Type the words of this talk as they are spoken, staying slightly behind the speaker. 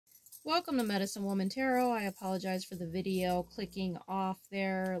Welcome to Medicine Woman Tarot. I apologize for the video clicking off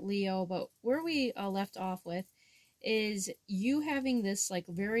there, Leo, but where we left off with is you having this like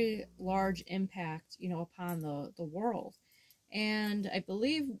very large impact, upon the world. And I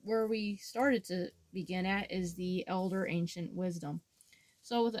believe where we started to begin at is the elder ancient wisdom.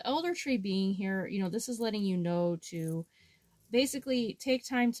 So with the elder tree being here, this is letting you know to basically take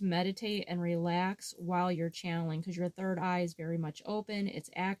time to meditate and relax while you're channeling, because your third eye is very much open, it's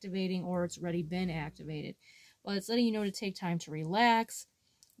activating, or it's already been activated. But it's letting you know to take time to relax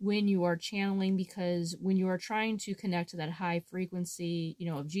when you are channeling, because when you are trying to connect to that high frequency,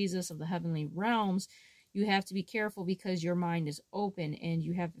 of Jesus, of the heavenly realms, you have to be careful because your mind is open, and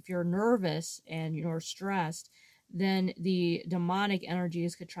if you're nervous and you're stressed, then the demonic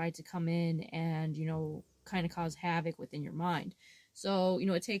energies could try to come in and, kind of cause havoc within your mind. So,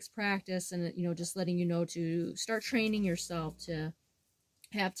 it takes practice and, just letting you know to start training yourself to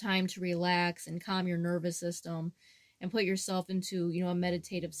have time to relax and calm your nervous system and put yourself into, a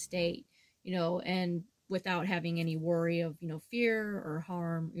meditative state, and without having any worry of, fear or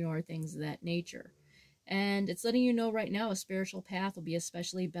harm, or things of that nature. And it's letting you know right now a spiritual path will be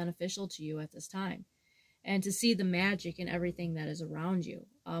especially beneficial to you at this time, and to see the magic in everything that is around you.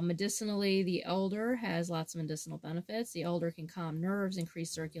 Medicinally, the elder has lots of medicinal benefits. The elder can calm nerves,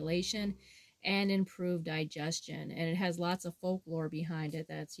 increase circulation, and improve digestion. And it has lots of folklore behind it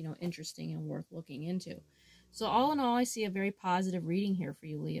that's, interesting and worth looking into. So all in all, I see a very positive reading here for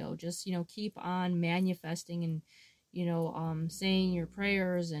you, Leo. Just, keep on manifesting and, saying your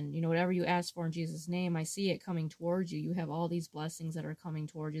prayers and, whatever you ask for in Jesus' name. I see it coming towards you. You have all these blessings that are coming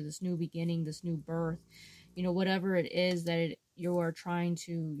towards you, this new beginning, this new birth, whatever it is that you are trying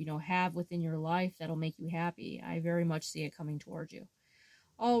to, have within your life that'll make you happy. I very much see it coming towards you.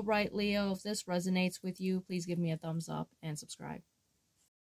 All right, Leo, if this resonates with you, please give me a thumbs up and subscribe.